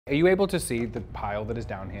Are you able to see the pile that is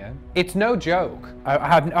down here? It's no joke. I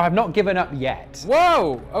have not given up yet.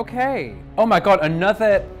 Whoa, okay. Oh my God,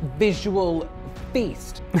 another visual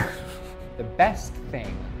feast. The best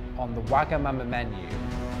thing on the Wagamama menu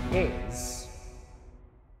is...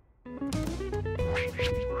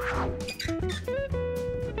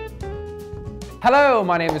 Hello,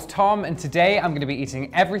 my name is Tom, and today I'm going to be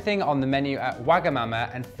eating everything on the menu at Wagamama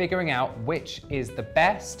and figuring out which is the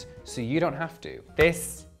best so you don't have to.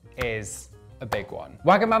 This is a big one.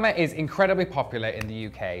 Wagamama is incredibly popular in the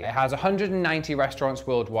UK. It has 190 restaurants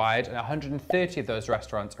worldwide, and 130 of those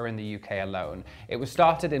restaurants are in the UK alone. It was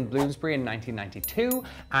started in Bloomsbury in 1992,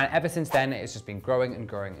 and ever since then, it's just been growing and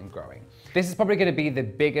growing and growing. This is probably going to be the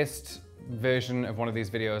biggest version of one of these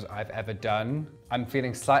videos I've ever done. I'm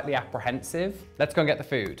feeling slightly apprehensive. Let's go and get the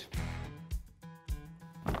food.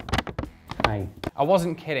 Hi. I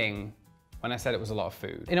wasn't kidding when I said it was a lot of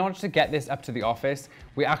food. In order to get this up to the office,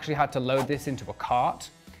 we actually had to load this into a cart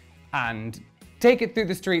and take it through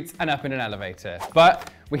the streets and up in an elevator. But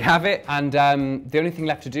we have it, and the only thing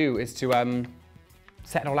left to do is to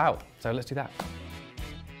set it all out. So let's do that.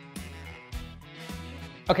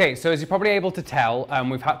 Okay, so as you're probably able to tell,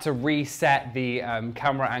 we've had to reset the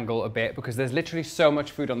camera angle a bit because there's literally so much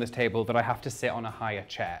food on this table that I have to sit on a higher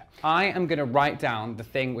chair. I am gonna write down the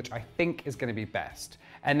thing which I think is gonna be best.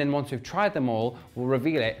 And then once we've tried them all, we'll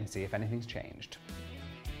reveal it and see if anything's changed.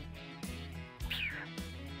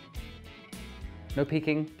 No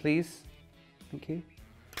peeking, please. Thank you.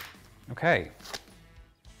 Okay,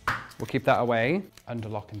 we'll keep that away under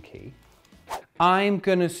lock and key. I'm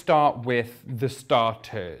gonna start with the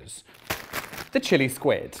starters. The chili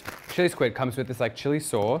squid. Chili squid comes with this like chili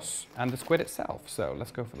sauce and the squid itself, so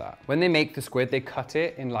let's go for that. When they make the squid, they cut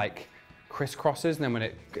it in like crisscrosses, and then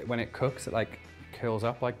when it cooks, it like curls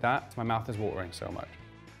up like that. My mouth is watering so much.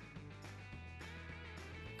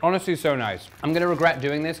 Honestly, so nice. I'm gonna regret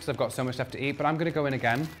doing this because I've got so much stuff to eat, but I'm gonna go in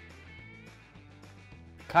again.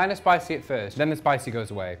 Kind of spicy at first, then the spicy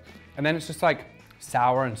goes away. And then it's just like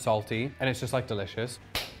sour and salty, and it's just like delicious.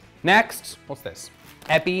 Next, what's this?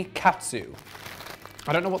 Ebi katsu.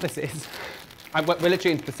 I don't know what this is. We're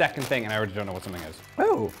literally into the second thing, and I already don't know what something is.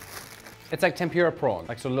 Oh, it's like tempura prawn,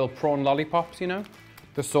 like sort of little prawn lollipops, you know?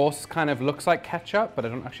 The sauce kind of looks like ketchup, but I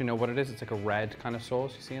don't actually know what it is. It's like a red kind of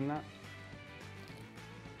sauce, you see in that?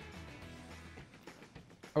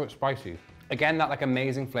 Oh, it's spicy. Again, that like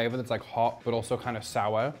amazing flavor that's like hot, but also kind of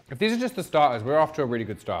sour. If these are just the starters, we're off to a really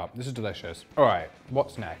good start. This is delicious. All right,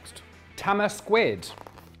 what's next? Tama squid.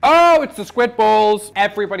 Oh, it's the squid balls.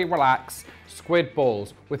 Everybody relax. Squid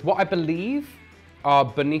balls with what I believe are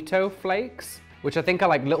bonito flakes, which I think are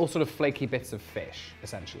like little sort of flaky bits of fish,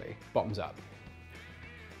 essentially. Bottoms up.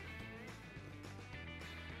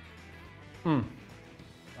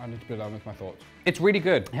 I need to be alone with my thoughts. It's really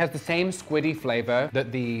good. It has the same squiddy flavor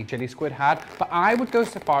that the chili squid had, but I would go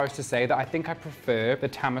so far as to say that I think I prefer the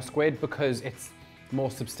Tama squid because it's more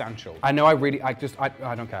substantial. I know I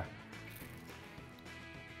don't care.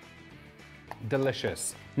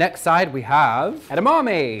 Delicious. Next side we have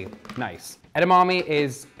edamame. Nice. Edamame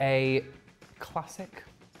is a classic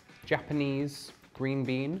Japanese green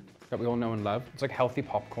bean that we all know and love. It's like healthy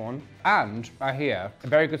popcorn. And I hear a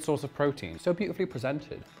very good source of protein. So beautifully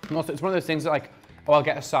presented. And also it's one of those things that like, oh, I'll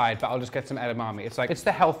get a side, but I'll just get some edamame. It's like, it's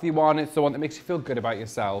the healthy one. It's the one that makes you feel good about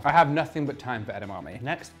yourself. I have nothing but time for edamame.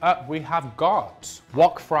 Next up, we have got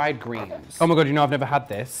wok fried greens. Oh my God, you know, I've never had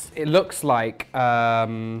this. It looks like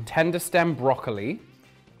tender stem broccoli,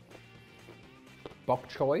 bok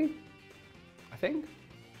choy, I think.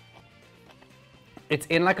 It's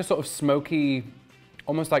in like a sort of smoky,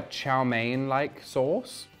 almost like chow mein-like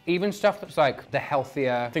sauce. Even stuff that's like the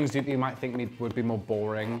healthier things that you might think would be more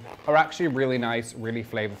boring are actually really nice, really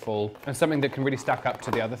flavorful, and something that can really stack up to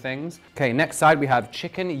the other things. Okay, next side we have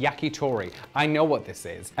chicken yakitori. I know what this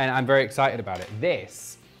is, and I'm very excited about it.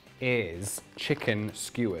 This is chicken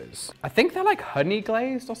skewers. I think they're like honey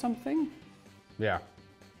glazed or something. Yeah.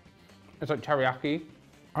 It's like teriyaki.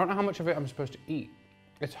 I don't know how much of it I'm supposed to eat.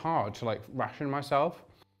 It's hard to like ration myself.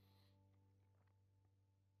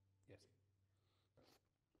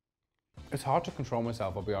 It's hard to control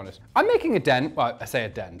myself, I'll be honest. I'm making a dent, well, I say a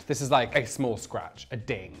dent. This is like a small scratch, a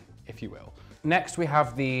ding, if you will. Next, we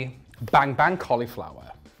have the Bang Bang cauliflower.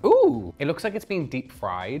 Ooh, it looks like it's been deep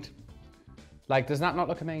fried. Like, does that not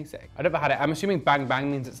look amazing? I've never had it. I'm assuming Bang Bang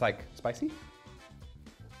means it's like spicy?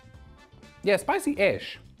 Yeah,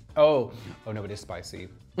 spicy-ish. Oh no, it is spicy.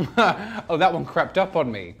 Oh, that one crept up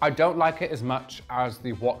on me. I don't like it as much as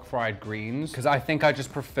the wok fried greens because I think I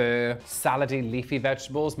just prefer salady, leafy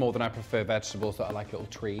vegetables more than I prefer vegetables that are like little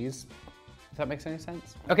trees. If that makes any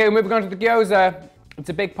sense. Okay, we're moving on to the gyoza. It's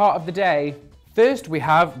a big part of the day. First, we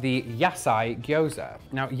have the yasai gyoza.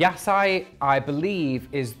 Now, yasai, I believe,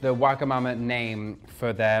 is the Wagamama name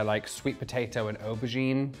for their like sweet potato and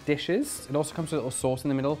aubergine dishes. It also comes with a little sauce in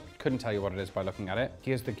the middle. Couldn't tell you what it is by looking at it.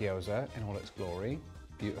 Here's the gyoza in all its glory.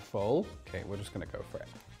 Beautiful. Okay, we're just gonna go for it.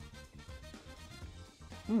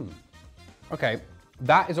 Okay,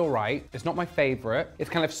 that is all right. It's not my favorite. It's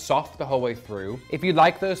kind of soft the whole way through. If you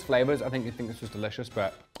like those flavors, I think you'd think this was delicious,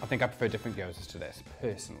 but I think I prefer different gyozas to this,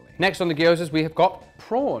 personally. Next on the gyozas, we have got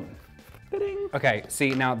prawn. Ba-ding. Okay,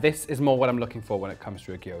 see, now this is more what I'm looking for when it comes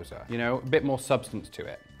to a gyoza. You know, a bit more substance to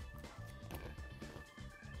it.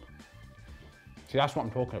 See, that's what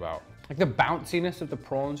I'm talking about. Like the bounciness of the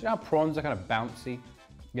prawns. You know how prawns are kind of bouncy,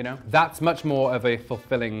 you know? That's much more of a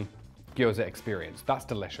fulfilling gyoza experience. That's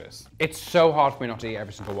delicious. It's so hard for me not to eat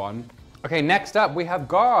every single one. Okay, next up we have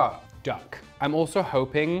gar duck. I'm also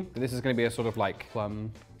hoping that this is gonna be a sort of like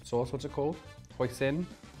plum sauce, what's it called? Hoisin.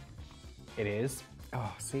 It is.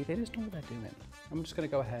 Oh, see, they just know what they're doing. I'm just gonna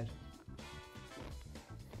go ahead.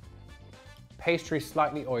 Pastry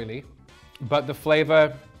slightly oily, but the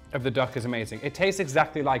flavor of the duck is amazing. It tastes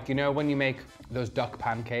exactly like, you know, when you make those duck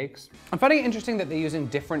pancakes. I'm finding it interesting that they're using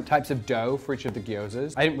different types of dough for each of the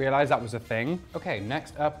gyozas. I didn't realize that was a thing. Okay,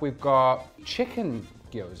 next up we've got chicken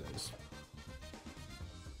gyozas.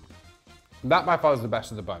 That by far is the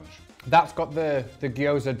best of the bunch. That's got the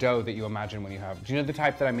gyoza dough that you imagine when you have. Do you know the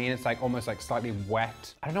type that I mean? It's like almost like slightly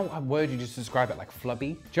wet. I don't know what word you just describe it, like flubby. Do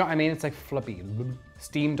you know what I mean? It's like flubby,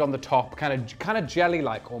 steamed on the top, kind of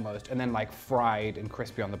jelly-like almost, and then like fried and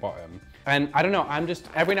crispy on the bottom. And I don't know, I'm just,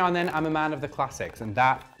 every now and then I'm a man of the classics, and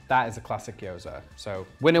that is a classic gyoza. So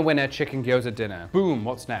winner, winner, chicken gyoza dinner. Boom,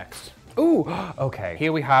 what's next? Ooh, okay.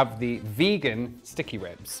 Here we have the vegan sticky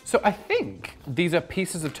ribs. So I think these are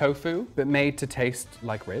pieces of tofu, but made to taste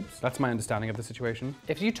like ribs. That's my understanding of the situation.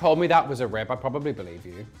 If you told me that was a rib, I'd probably believe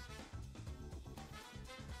you.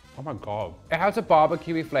 Oh my God. It has a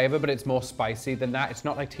barbecuey flavor, but it's more spicy than that. It's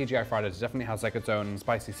not like TGI Fridays. It definitely has like its own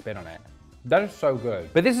spicy spin on it. That is so good.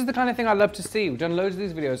 But this is the kind of thing I love to see. We've done loads of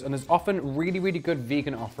these videos and there's often really, really good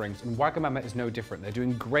vegan offerings, and Wagamama is no different. They're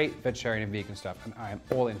doing great vegetarian and vegan stuff, and I am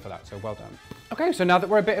all in for that, so well done. Okay, so now that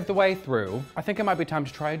we're a bit of the way through, I think it might be time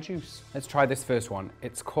to try a juice. Let's try this first one.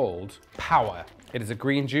 It's called Power. It is a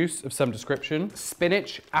green juice of some description.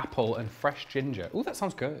 Spinach, apple, and fresh ginger. Ooh, that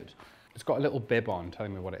sounds good. It's got a little bib on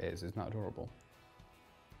telling me what it is. Isn't that adorable?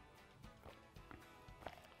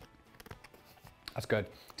 That's good.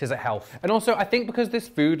 It is a health. And also, I think because this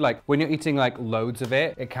food, like when you're eating like loads of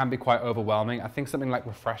it, it can be quite overwhelming. I think something like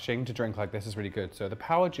refreshing to drink like this is really good. So the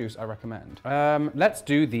Power juice, I recommend. Let's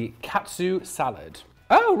do the katsu salad.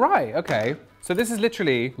 Oh, right, okay. So this is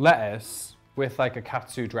literally lettuce with like a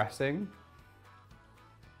katsu dressing.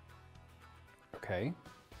 Okay.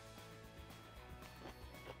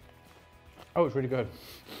 Oh, it's really good.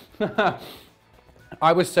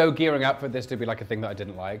 I was so gearing up for this to be like a thing that I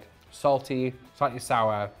didn't like. Salty, slightly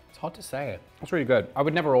sour. It's hard to say it. It's really good. I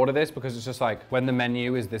would never order this because it's just like, when the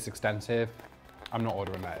menu is this extensive, I'm not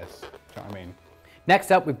ordering lettuce. Do you know what I mean?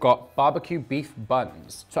 Next up, we've got barbecue beef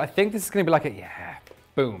buns. So I think this is gonna be like a, yeah,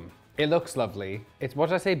 boom. It looks lovely. It's, what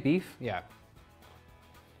did I say, beef? Yeah.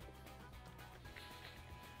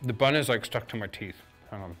 The bun is like stuck to my teeth.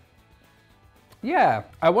 Hang on. Yeah,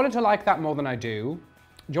 I wanted to like that more than I do.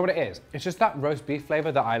 Do you know what it is? It's just that roast beef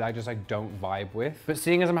flavor that I just like don't vibe with. But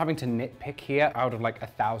seeing as I'm having to nitpick here out of like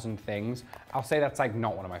 1,000 things, I'll say that's like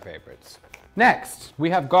not one of my favorites. Next, we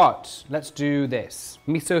have got, let's do this,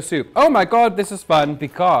 miso soup. Oh my God, this is fun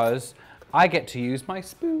because I get to use my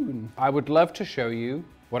spoon. I would love to show you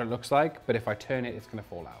what it looks like, but if I turn it, it's gonna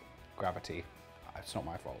fall out. Gravity, it's not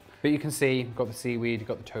my fault. But you can see, you've got the seaweed, you've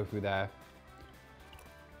got the tofu there.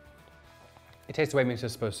 It tastes the way miso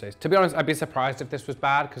is supposed to taste. To be honest, I'd be surprised if this was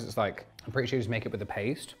bad because it's like, I'm pretty sure you just make it with the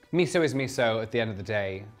paste. Miso is miso at the end of the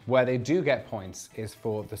day. Where they do get points is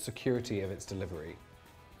for the security of its delivery.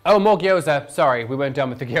 Oh, more gyoza. Sorry, we weren't done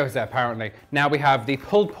with the gyoza apparently. Now we have the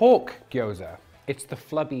pulled pork gyoza. It's the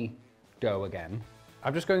flubby dough again.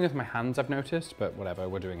 I'm just going with my hands, I've noticed, but whatever,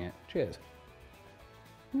 we're doing it. Cheers.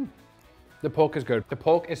 The pork is good. The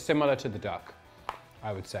pork is similar to the duck,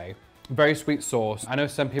 I would say. Very sweet sauce. I know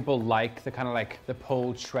some people like the kind of like the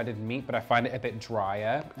pulled shredded meat, but I find it a bit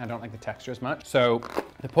drier. I don't like the texture as much. So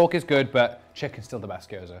the pork is good, but chicken's still the best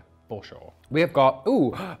gyoza, for sure. We have got,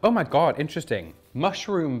 ooh, oh my God, interesting.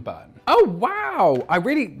 Mushroom bun. Oh, wow. I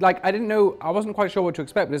really, like, I didn't know, I wasn't quite sure what to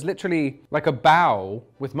expect, but it's literally like a bowl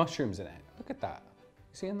with mushrooms in it. Look at that.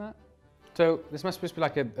 You seeing that? So this must be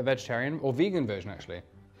like a vegetarian or vegan version, actually.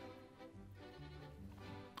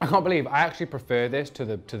 I can't believe I actually prefer this to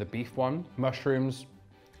the beef one. Mushrooms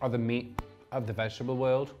are the meat of the vegetable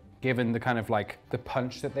world, given the kind of like the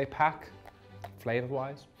punch that they pack,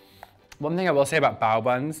 flavor-wise. One thing I will say about bao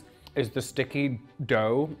buns is the sticky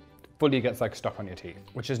dough fully gets like stuck on your teeth,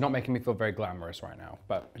 which is not making me feel very glamorous right now,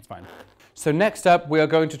 but it's fine. So next up, we are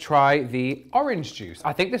going to try the orange juice.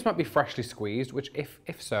 I think this might be freshly squeezed, which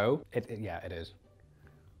if so, yeah, it is.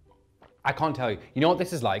 I can't tell you. You know what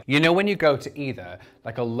this is like? You know when you go to either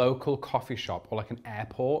like a local coffee shop or like an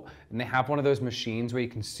airport and they have one of those machines where you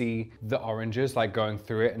can see the oranges like going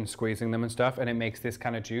through it and squeezing them and stuff, and it makes this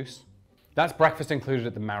kind of juice? That's breakfast included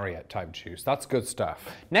at the Marriott type juice. That's good stuff.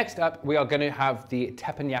 Next up, we are gonna have the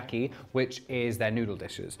teppanyaki, which is their noodle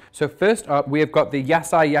dishes. So first up, we have got the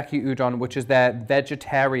yasai yaki udon, which is their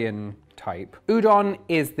vegetarian type. Udon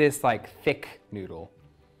is this like thick noodle.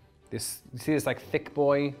 You see this like thick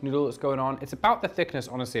boy noodle that's going on? It's about the thickness,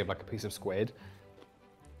 honestly, of like a piece of squid.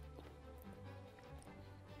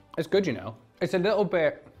 It's good, you know. It's a little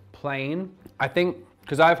bit plain. I think,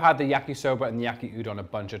 because I've had the yakisoba and the yaki udon a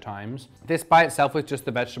bunch of times. This by itself with just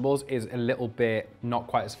the vegetables is a little bit not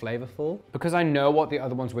quite as flavorful. Because I know what the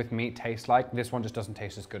other ones with meat taste like, this one just doesn't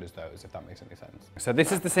taste as good as those, if that makes any sense. So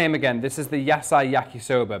this is the same again. This is the yasai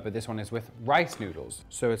yakisoba, but this one is with rice noodles.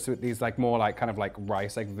 So it's with these like more like kind of like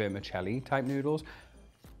rice, like vermicelli type noodles.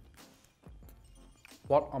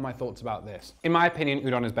 What are my thoughts about this? In my opinion,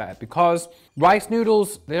 udon is better because rice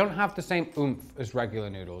noodles, they don't have the same oomph as regular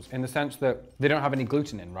noodles in the sense that they don't have any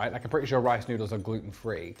gluten in, right? Like I'm pretty sure rice noodles are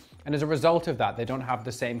gluten-free. And as a result of that, they don't have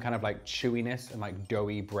the same kind of like chewiness and like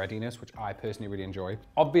doughy breadiness, which I personally really enjoy.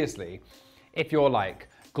 Obviously, if you're like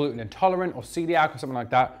gluten intolerant or celiac or something like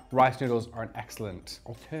that, rice noodles are an excellent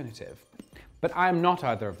alternative. But I am not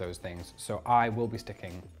either of those things, so I will be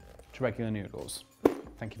sticking to regular noodles.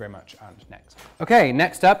 Thank you very much, and next. Okay,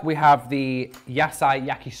 next up we have the yasai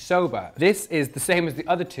yakisoba. This is the same as the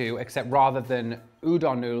other two, except rather than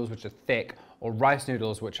udon noodles, which are thick, or rice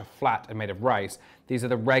noodles, which are flat and made of rice, these are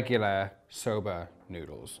the regular soba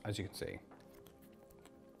noodles, as you can see.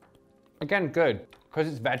 Again, good. Because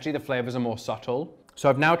it's veggie, the flavors are more subtle. So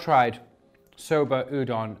I've now tried soba,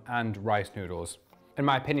 udon, and rice noodles. And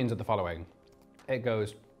my opinions are the following. It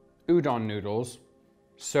goes udon noodles,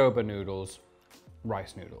 soba noodles,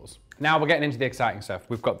 rice noodles. Now we're getting into the exciting stuff.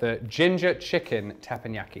 We've got the ginger chicken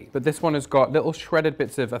teppanyaki. But this one has got little shredded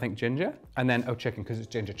bits of, I think, ginger. And then, oh, chicken, because it's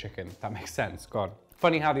ginger chicken. That makes sense, God.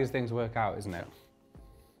 Funny how these things work out, isn't it?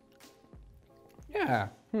 Yeah,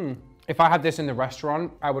 If I had this in the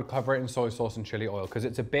restaurant, I would cover it in soy sauce and chili oil because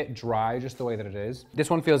it's a bit dry just the way that it is. This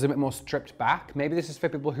one feels a bit more stripped back. Maybe this is for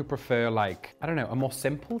people who prefer like, I don't know, a more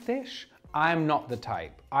simple dish. I'm not the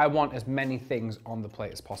type. I want as many things on the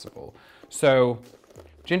plate as possible. So,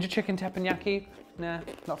 ginger chicken teppanyaki, nah,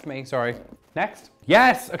 not for me, sorry. Next.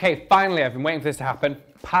 Yes, okay, finally, I've been waiting for this to happen.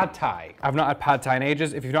 Pad Thai. I've not had pad Thai in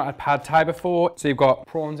ages. If you've not had pad Thai before, so you've got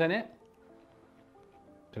prawns in it.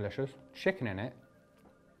 Delicious. Chicken in it.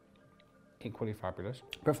 Equally fabulous.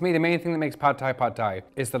 But for me, the main thing that makes pad Thai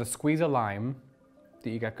is that a squeeze of lime that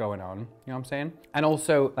you get going on, you know what I'm saying? And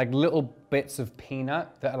also like little bits of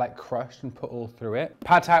peanut that are like crushed and put all through it.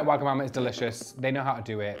 Pad Thai at Wagamama is delicious. They know how to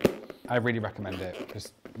do it. I really recommend it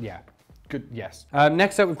because, yeah, good, yes.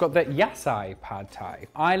 Next up, we've got the yasai pad Thai.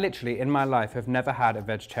 I literally, in my life, have never had a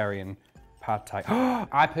vegetarian pad Thai.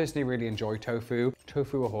 I personally really enjoy tofu.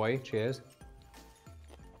 Tofu ahoy, cheers.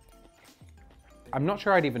 I'm not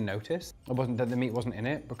sure I'd even notice that the meat wasn't in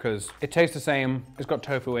it because it tastes the same. It's got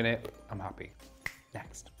tofu in it. I'm happy.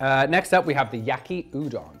 Next. Next up, we have the yaki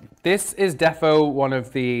udon. This is defo one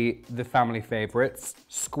of the family favorites.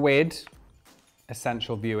 Squid,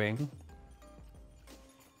 essential viewing.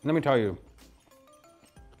 Let me tell you.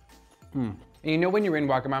 And you know when you're in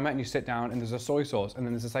Wagamama and you sit down and there's a soy sauce and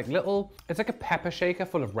then there's this like little, it's like a pepper shaker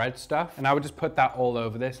full of red stuff. And I would just put that all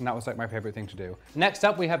over this and that was like my favorite thing to do. Next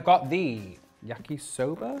up, we have got the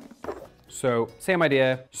yakisoba. So same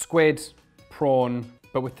idea, squid, prawn,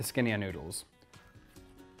 but with the skinnier noodles.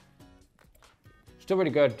 Still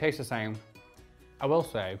really good, tastes the same. I will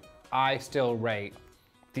say, I still rate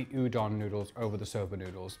the udon noodles over the soba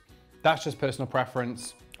noodles. That's just personal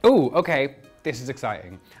preference. Ooh, okay, this is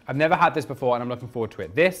exciting. I've never had this before and I'm looking forward to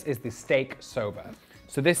it. This is the steak soba.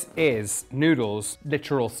 So this is noodles,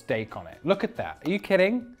 literal steak on it. Look at that, are you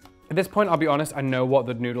kidding? At this point, I'll be honest, I know what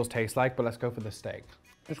the noodles taste like, but let's go for the steak.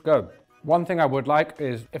 It's good. One thing I would like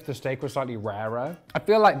is if the steak was slightly rarer. I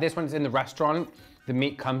feel like this one's in the restaurant, the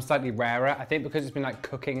meat comes slightly rarer. I think because it's been like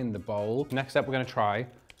cooking in the bowl. Next up, we're gonna try,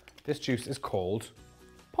 this juice is called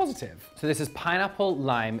Positive. So this is pineapple,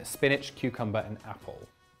 lime, spinach, cucumber, and apple.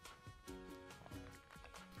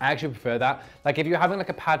 I actually prefer that. Like if you're having like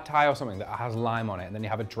a pad Thai or something that has lime on it, and then you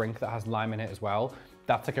have a drink that has lime in it as well,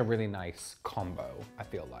 That's like a really nice combo, I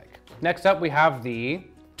feel like. Next up, we have the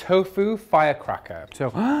tofu firecracker.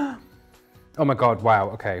 So, oh my God, wow,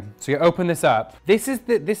 okay. So you open this up. This is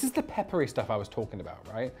the peppery stuff I was talking about,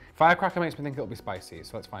 right? Firecracker makes me think it'll be spicy,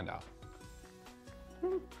 so let's find out.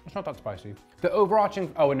 It's not that spicy. The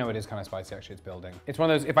overarching, oh no, it is kind of spicy actually, it's building. It's one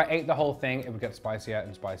of those, if I ate the whole thing, it would get spicier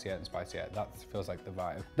and spicier and spicier. That feels like the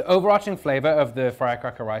vibe. The overarching flavor of the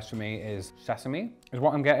firecracker rice for me is sesame, is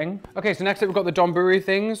what I'm getting. Okay, so next up we've got the donburi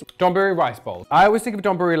things. Donburi rice bowl. I always think of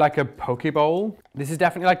donburi like a poke bowl. This is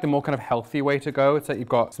definitely like the more kind of healthy way to go. It's like you've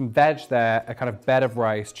got some veg there, a kind of bed of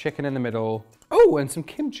rice, chicken in the middle. Oh, and some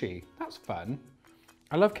kimchi. That's fun.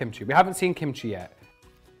 I love kimchi. We haven't seen kimchi yet.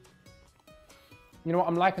 You know what,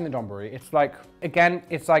 I'm liking the donburi. It's like, again,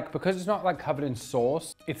 it's like, because it's not like covered in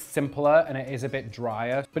sauce, it's simpler and it is a bit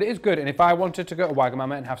drier, but it is good. And if I wanted to go to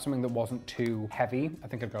Wagamama and have something that wasn't too heavy, I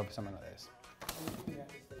think I'd go for something like this.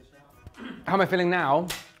 How am I feeling now?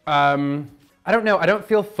 I don't know, I don't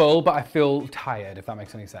feel full, but I feel tired, if that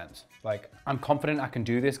makes any sense. Like, I'm confident I can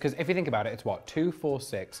do this, because if you think about it, it's what, 2, 4,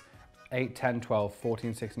 6, 8, 10, 12,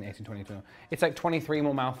 14, 16, 18, 20, 21. It's like 23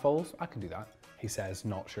 more mouthfuls. I can do that. He says,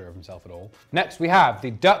 not sure of himself at all. Next, we have the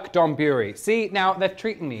duck donburi. See, now they're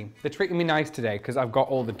treating me. They're treating me nice today because I've got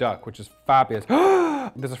all the duck, which is fabulous.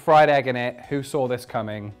 There's a fried egg in it. Who saw this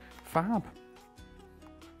coming? Fab.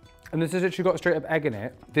 And this is literally got straight up egg in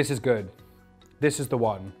it. This is good. This is the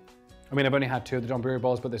one. I mean, I've only had 2 of the donburi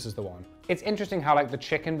bowls, but this is the one. It's interesting how like the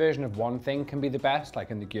chicken version of one thing can be the best, like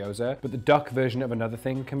in the gyoza, but the duck version of another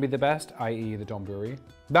thing can be the best, i.e. the donburi.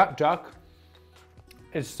 That duck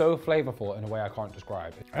is so flavorful in a way I can't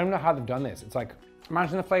describe. I don't know how they've done this. It's like,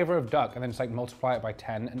 imagine the flavor of duck and then just like multiply it by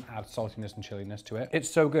 10 and add saltiness and chilliness to it. It's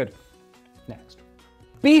so good. Next.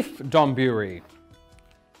 Beef donburi.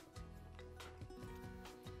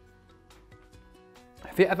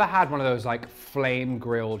 Have you ever had one of those like flame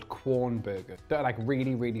grilled Quorn burgers that are like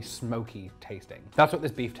really, really smoky tasting? That's what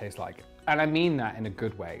this beef tastes like. And I mean that in a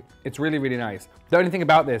good way. It's really, really nice. The only thing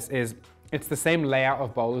about this is it's the same layout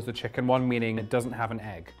of bowl as the chicken one, meaning it doesn't have an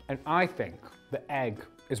egg. And I think the egg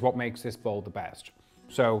is what makes this bowl the best.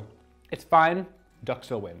 So it's fine, duck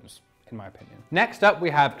still wins, in my opinion. Next up, we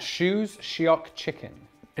have Shu's Shiok Chicken.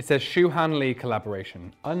 It says Shu Han Lee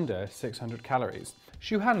collaboration, under 600 calories.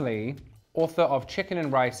 Shu Han Lee, author of Chicken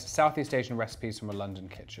and Rice, Southeast Asian Recipes from a London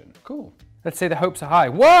Kitchen. Cool. Let's say the hopes are high.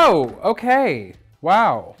 Whoa, okay,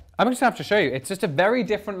 wow. I'm just gonna have to show you. It's just a very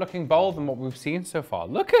different looking bowl than what we've seen so far.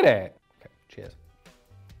 Look at it. Cheers.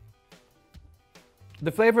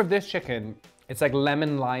 The flavor of this chicken, it's like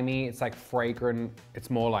lemon limey, it's like fragrant, it's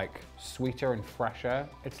more like sweeter and fresher.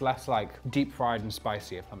 It's less like deep fried and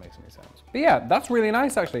spicy, if that makes any sense. But yeah, that's really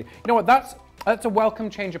nice actually. You know what, that's a welcome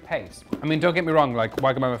change of pace. I mean, don't get me wrong, like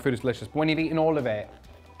Wagamama food is delicious, but when you've eaten all of it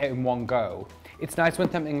in one go, it's nice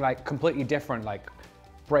when something like completely different like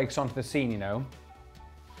breaks onto the scene, you know?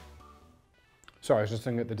 Sorry, I was just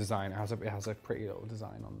looking at the design. It has a pretty little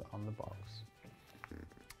design on the box.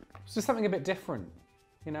 It's just something a bit different,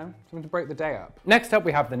 you know? Something to break the day up. Next up,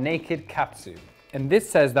 we have the naked katsu. And this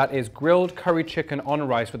says that is grilled curry chicken on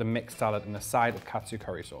rice with a mixed salad and a side of katsu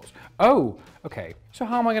curry sauce. Oh, okay. So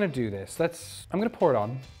how am I gonna do this? I'm gonna pour it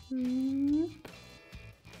on.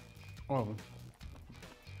 Oh.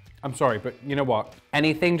 I'm sorry, but you know what?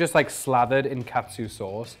 Anything just like slathered in katsu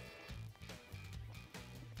sauce,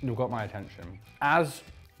 you've got my attention. As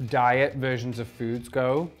diet versions of foods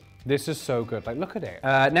go, this is so good. Like, look at it.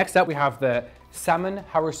 Next up, we have the salmon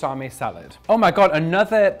harusame salad. Oh my God,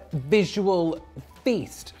 another visual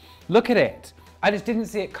feast. Look at it. I just didn't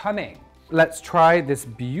see it coming. Let's try this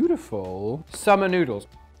beautiful summer noodles.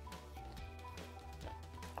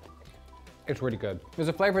 It's really good. There's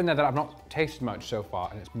a flavor in there that I've not tasted much so far,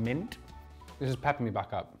 and it's mint. This is pepping me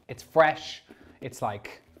back up. It's fresh. It's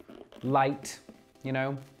like light, you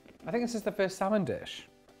know? I think this is the first salmon dish.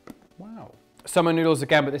 Wow. Summer noodles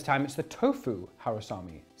again, but this time it's the tofu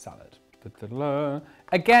harusame salad.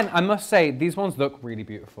 Again, I must say, these ones look really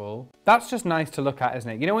beautiful. That's just nice to look at, isn't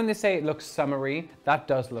it? You know when they say it looks summery? That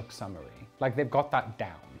does look summery. Like they've got that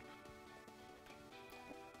down.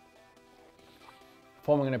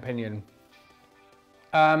 Forming an opinion.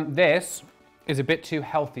 This is a bit too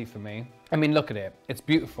healthy for me. I mean, look at it. It's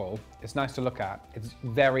beautiful. It's nice to look at. It's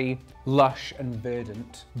very lush and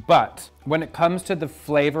verdant. But when it comes to the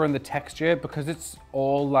flavor and the texture, because it's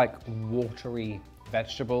all like watery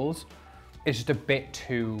vegetables, it's just a bit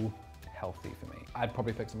too healthy for me. I'd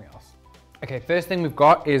probably pick something else. Okay, first thing we've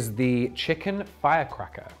got is the chicken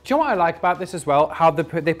firecracker. Do you know what I like about this as well? How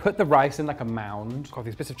they put the rice in like a mound. God,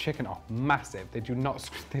 these bits of chicken are massive. They do not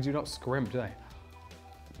scrimp, do they?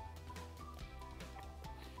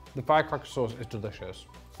 The firecracker sauce is delicious.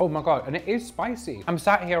 Oh my God, and it is spicy. I'm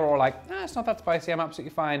sat here all like, it's not that spicy, I'm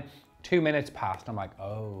absolutely fine. 2 minutes passed, I'm like,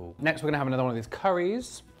 oh. Next, we're gonna have another one of these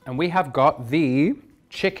curries, and we have got the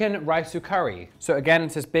chicken rice curry. So again,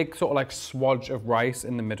 it's this big sort of like swodge of rice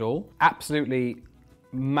in the middle. Absolutely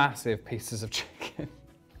massive pieces of chicken.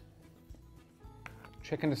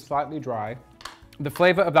 Chicken is slightly dry. The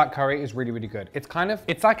flavor of that curry is really, really good.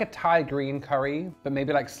 It's like a Thai green curry, but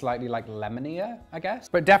maybe like slightly like lemonier, I guess.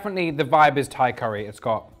 But definitely the vibe is Thai curry. It's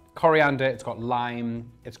got coriander, it's got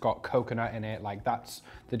lime, it's got coconut in it. Like that's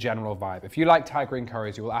the general vibe. If you like Thai green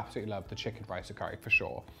curries, you will absolutely love the chicken rice curry for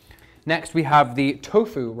sure. Next, we have the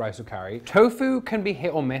tofu rice curry. Tofu can be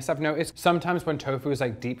hit or miss, I've noticed. Sometimes when tofu is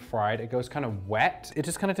like deep fried, it goes kind of wet. It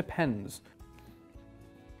just kind of depends.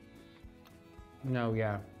 No,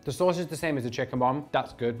 yeah. The sauce is the same as the chicken bomb.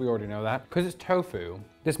 That's good, we already know that. Because it's tofu,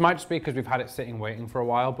 this might just be because we've had it sitting waiting for a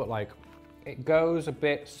while, but like, it goes a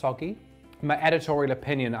bit soggy. My editorial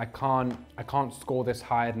opinion, I can't score this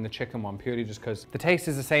higher than the chicken one purely just because the taste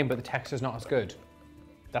is the same, but the texture is not as good.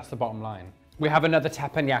 That's the bottom line. We have another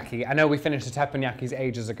teppanyaki. I know we finished the teppanyakis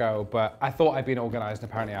ages ago, but I thought I'd been organized and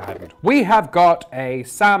apparently I hadn't. We have got a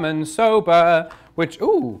salmon soba, which,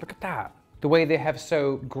 ooh, look at that. The way they have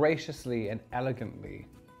so graciously and elegantly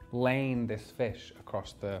lain this fish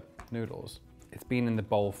across the noodles. It's been in the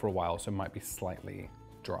bowl for a while, so it might be slightly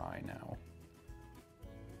dry now.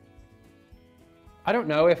 I don't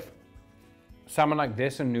know if salmon like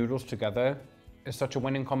this and noodles together is such a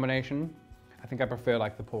winning combination. I think I prefer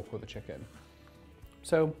like the pork or the chicken.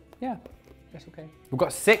 So yeah, that's okay. We've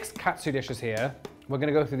got 6 katsu dishes here. We're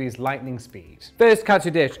gonna go through these lightning speed. First katsu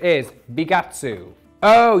dish is bigatsu.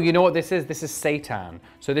 Oh, you know what this is? This is seitan.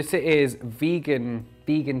 So this is vegan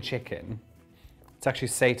chicken. It's actually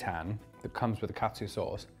seitan that comes with the katsu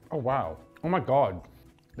sauce. Oh wow. Oh my God.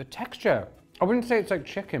 The texture. I wouldn't say it's like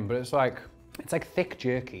chicken, but it's like thick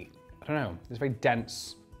jerky. I don't know. There's a very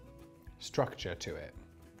dense structure to it.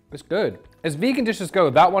 It's good. As vegan dishes go,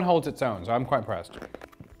 that one holds its own, so I'm quite impressed.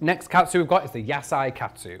 Next katsu we've got is the yasai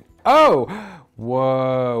katsu. Oh,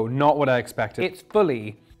 whoa, not what I expected.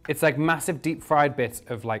 It's like massive deep fried bits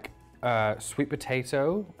of like sweet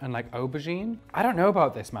potato and like aubergine. I don't know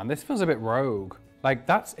about this, man. This feels a bit rogue. Like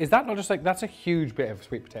is that not just like, that's a huge bit of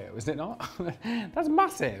sweet potato, is it not? That's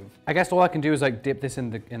massive. I guess all I can do is like dip this in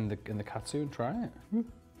the katsu and try it.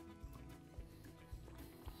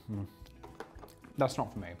 That's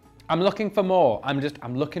not for me. I'm looking for more. I'm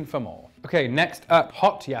looking for more. Okay, next up,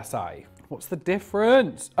 hot yasai. What's the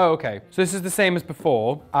difference? Oh, okay. So this is the same as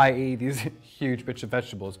before, i.e. these huge bits of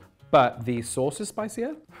vegetables, but the sauce is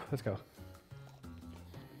spicier. Let's go.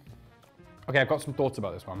 Okay, I've got some thoughts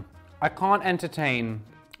about this one. I can't entertain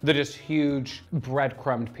the just huge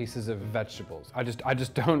breadcrumbed pieces of vegetables. I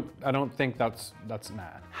don't think that's nah.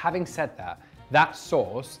 Having said that, that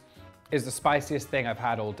sauce is the spiciest thing I've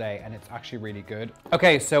had all day, and it's actually really good.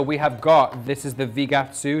 Okay, so we have got, this is the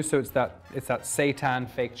vegatsu, so it's that seitan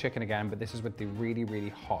fake chicken again, but this is with the really, really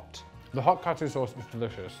hot. The hot katsu sauce is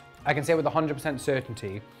delicious. I can say with 100%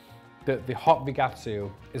 certainty that the hot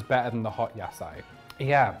vegatsu is better than the hot yasai.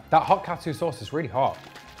 Yeah, that hot katsu sauce is really hot.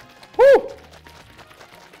 Woo!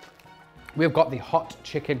 We've got the hot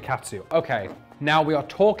chicken katsu. Okay, now we are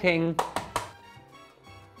talking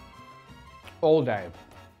all day.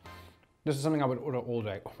 This is something I would order all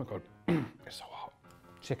day. Oh my God, it's so hot.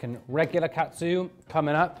 Chicken regular katsu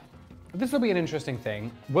coming up. This will be an interesting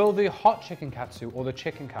thing. Will the hot chicken katsu or the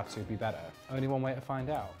chicken katsu be better? Only one way to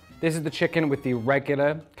find out. This is the chicken with the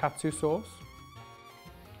regular katsu sauce.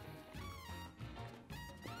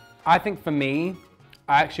 I think for me,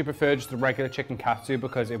 I actually prefer just the regular chicken katsu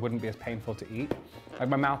because it wouldn't be as painful to eat. Like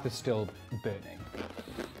my mouth is still burning.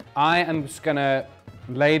 I am just gonna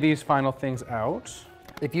lay these final things out.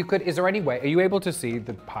 If you could, is there any way, are you able to see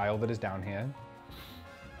the pile that is down here?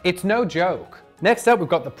 It's no joke. Next up, we've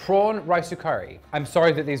got the prawn rice curry. I'm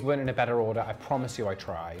sorry that these weren't in a better order. I promise you I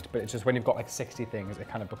tried, but it's just when you've got like 60 things, it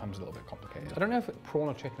kind of becomes a little bit complicated. I don't know if prawn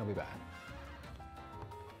or chicken will be better.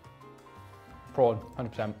 Prawn,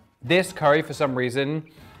 100%. This curry, for some reason,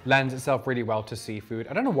 lends itself really well to seafood.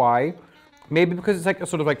 I don't know why. Maybe because it's like a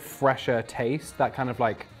sort of like fresher taste. That kind of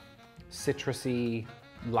like citrusy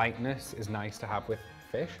lightness is nice to have with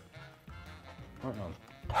fish. I don't know.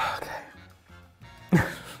 Okay.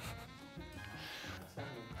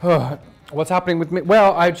 What's happening with me?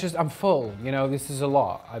 Well, I'm full, you know, this is a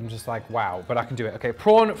lot. I'm just like, wow, but I can do it. Okay,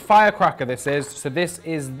 prawn firecracker this is. So this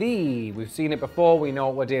is we've seen it before, we know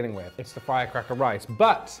what we're dealing with. It's the firecracker rice,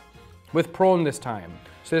 but with prawn this time.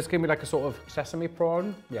 So this can be like a sort of sesame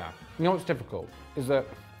prawn. Yeah. You know what's difficult is that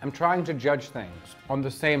I'm trying to judge things on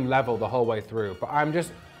the same level the whole way through, but I'm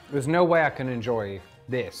just There's no way I can enjoy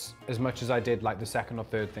this as much as I did like the second or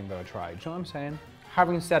third thing that I tried. Do you know what I'm saying?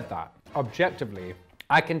 Having said that, objectively,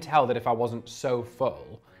 I can tell that if I wasn't so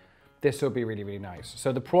full, this would be really, really nice.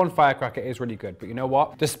 So the prawn firecracker is really good, but you know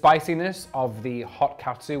what? The spiciness of the hot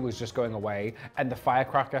katsu was just going away and the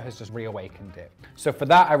firecracker has just reawakened it. So for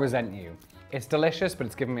that, I resent you. It's delicious, but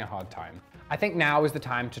it's giving me a hard time. I think now is the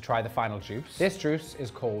time to try the final juice. This juice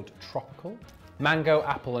is called Tropical Mango,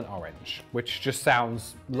 Apple, and Orange, which just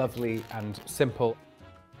sounds lovely and simple.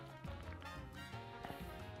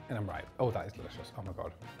 And I'm right. Oh, that is delicious. Oh my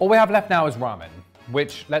God. All we have left now is ramen,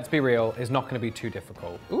 which, let's be real, is not gonna be too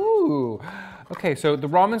difficult. Ooh. Okay, so the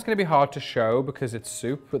ramen's gonna be hard to show because it's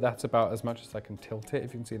soup, but that's about as much as I can tilt it,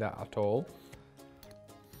 if you can see that at all.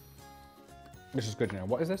 This is good now.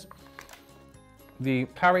 What is this? The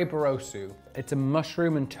kare borosu. It's a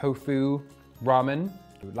mushroom and tofu ramen.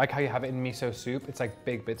 Like how you have it in miso soup, it's like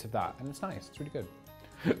big bits of that, and it's nice, it's really good.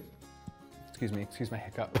 Excuse my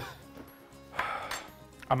hiccup.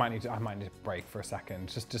 I might need to break for a second,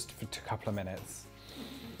 just for a couple of minutes.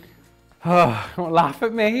 Oh, don't laugh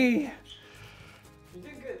at me. You're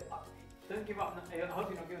doing good. Don't give up. I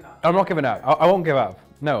hope you're not giving up. I'm not giving up. I won't give up.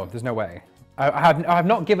 No, there's no way. I have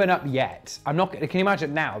not given up yet. I'm not. Can you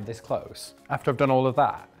imagine now, this close, after I've done all of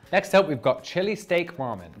that? Next up, we've got chili steak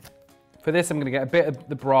ramen. For this, I'm gonna get a bit of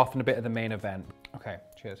the broth and a bit of the main event. Okay,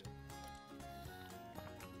 cheers.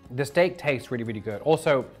 The steak tastes really, really good.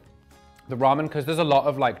 Also, the ramen, because there's a lot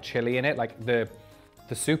of like chili in it, like the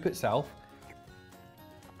soup itself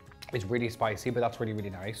is really spicy, but that's really,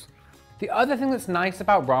 really nice. The other thing that's nice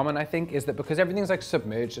about ramen, I think, is that because everything's like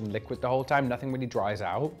submerged in liquid the whole time, nothing really dries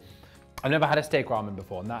out. I've never had a steak ramen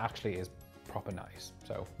before, and that actually is proper nice.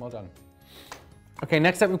 So, well done. Okay,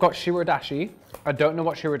 next up we've got shiradashi. I don't know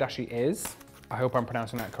what shiradashi is. I hope I'm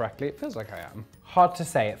pronouncing that correctly. It feels like I am. Hard to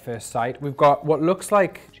say at first sight. We've got what looks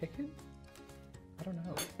like chicken? I don't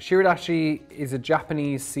know. Shiradashi is a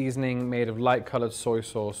Japanese seasoning made of light-colored soy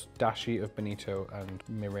sauce, dashi of bonito, and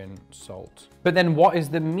mirin salt. But then what is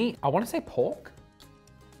the meat? I want to say pork.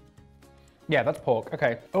 Yeah, that's pork.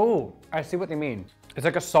 Okay. Oh, I see what they mean. It's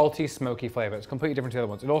like a salty, smoky flavor. It's completely different to the other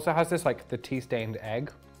ones. It also has this like the tea-stained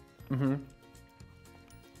egg.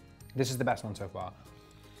 This is the best one so far.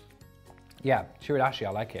 Yeah, shiradashi,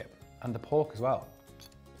 I like it. And the pork as well.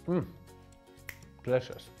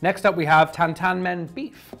 Delicious. Next up we have tantanmen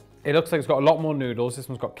beef. It looks like it's got a lot more noodles. This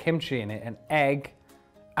one's got kimchi in it, an egg,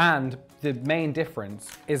 and the main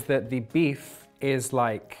difference is that the beef is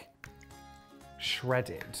like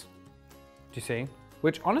shredded. Do you see?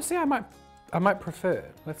 Which honestly I might prefer.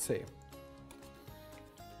 Let's see.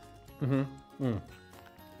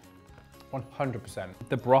 100%.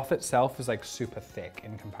 The broth itself is like super thick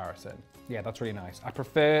in comparison. Yeah, that's really nice. I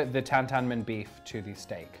prefer the tantanmen beef to the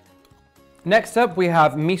steak. Next up, we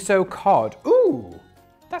have miso cod. Ooh,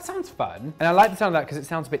 that sounds fun. And I like the sound of that because it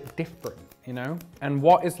sounds a bit different, you know? And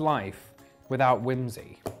what is life without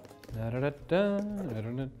whimsy?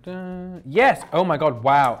 Yes, oh my God,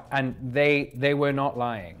 wow. And they were not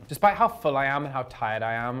lying. Despite how full I am and how tired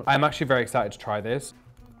I am, I'm actually very excited to try this.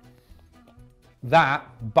 That,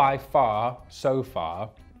 by far, so far,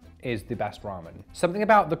 is the best ramen. Something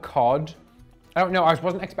about the cod, I don't know, I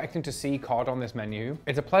wasn't expecting to see cod on this menu.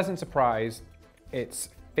 It's a pleasant surprise. It's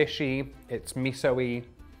fishy, it's miso-y,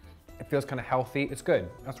 it feels kind of healthy. It's good,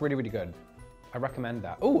 that's really, really good. I recommend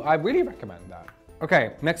that. Oh, I really recommend that.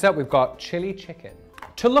 Okay, next up we've got chili chicken.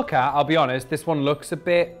 To look at, I'll be honest, this one looks a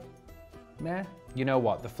bit meh. You know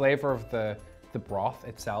what, the flavor of the broth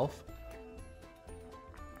itself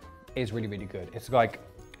is really, really good. It's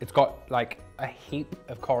got like a heap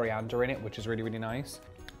of coriander in it, which is really, really nice.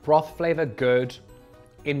 Broth flavor, good.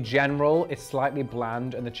 In general, it's slightly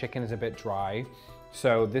bland and the chicken is a bit dry.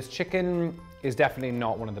 So this chicken is definitely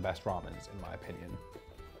not one of the best ramens, in my opinion.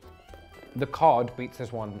 The cod beats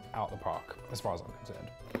this one out the park, as far as I'm concerned.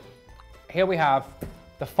 Here we have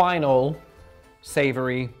the final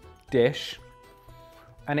savory dish,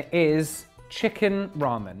 and it is chicken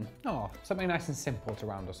ramen. Oh, something nice and simple to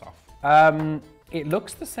round us off. It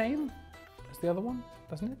looks the same as the other one,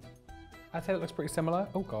 doesn't it? I'd say it looks pretty similar.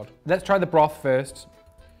 Oh God. Let's try the broth first.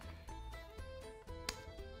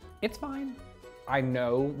 It's fine. I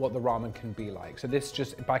know what the ramen can be like. So this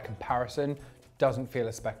just, by comparison, doesn't feel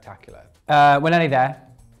as spectacular. We're nearly there.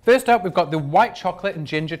 First up, we've got the white chocolate and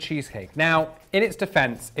ginger cheesecake. Now, in its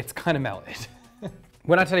defense, it's kind of melted.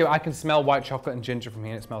 When I tell you I can smell white chocolate and ginger from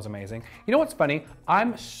here, it smells amazing. You know what's funny?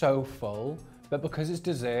 I'm so full, but because it's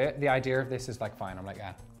dessert, the idea of this is like fine. I'm like,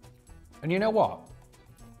 yeah. And you know what?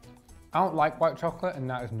 I don't like white chocolate, and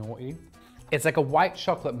that is naughty. It's like a white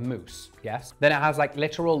chocolate mousse, yes? Then it has like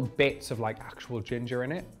literal bits of like actual ginger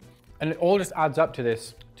in it. And it all just adds up to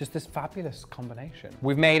this, just this fabulous combination.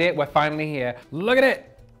 We've made it, we're finally here. Look at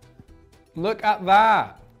it. Look at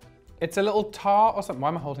that. It's a little tart or something. Why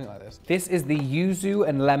am I holding it like this? This is the yuzu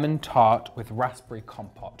and lemon tart with raspberry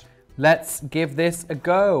compote. Let's give this a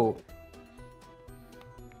go.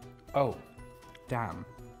 Oh, damn.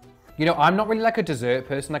 You know, I'm not really like a dessert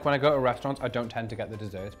person. Like when I go to restaurants, I don't tend to get the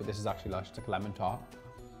desserts, but this is actually like a lemon tart.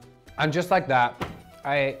 And just like that,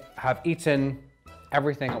 I have eaten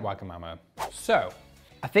everything at Wagamama. So,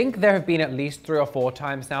 I think there have been at least 3 or 4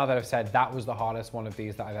 times now that I've said that was the hardest one of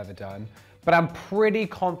these that I've ever done. But I'm pretty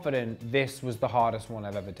confident this was the hardest one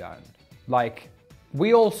I've ever done. Like,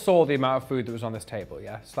 we all saw the amount of food that was on this table,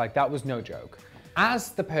 yes? Like, that was no joke.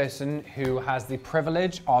 As the person who has the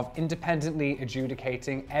privilege of independently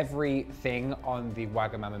adjudicating everything on the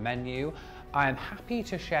Wagamama menu, I am happy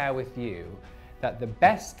to share with you that the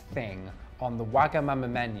best thing on the Wagamama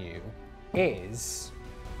menu is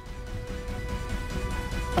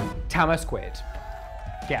Tama squid.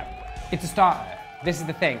 Yeah, it's a starter. This is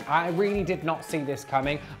the thing, I really did not see this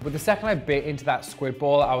coming, but the second I bit into that squid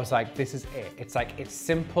ball, I was like, this is it. It's like, it's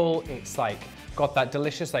simple, it's like, got that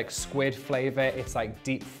delicious like squid flavor, it's like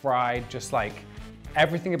deep fried, just like,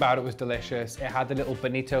 everything about it was delicious. It had the little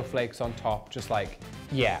bonito flakes on top, just like,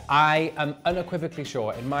 yeah. I am unequivocally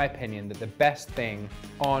sure, in my opinion, that the best thing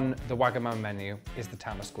on the Wagamama menu is the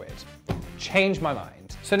Tama squid. Changed my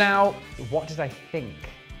mind. So now, what did I think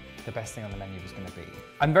the best thing on the menu was gonna be?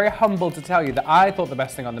 I'm very humbled to tell you that I thought the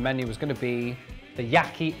best thing on the menu was gonna be the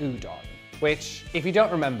yaki udon, which, if you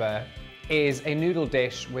don't remember, is a noodle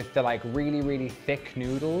dish with the like really, really thick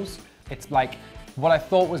noodles. It's like what I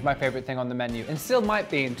thought was my favorite thing on the menu, and still might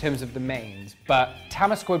be in terms of the mains, but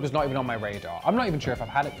Tama squid was not even on my radar. I'm not even sure if I've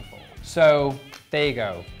had it before. So there you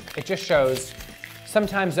go. It just shows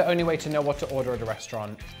sometimes the only way to know what to order at a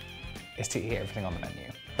restaurant is to eat everything on the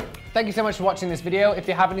menu. Thank you so much for watching this video. If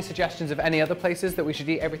you have any suggestions of any other places that we should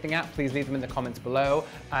eat everything at, please leave them in the comments below.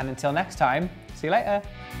 And until next time, see you later.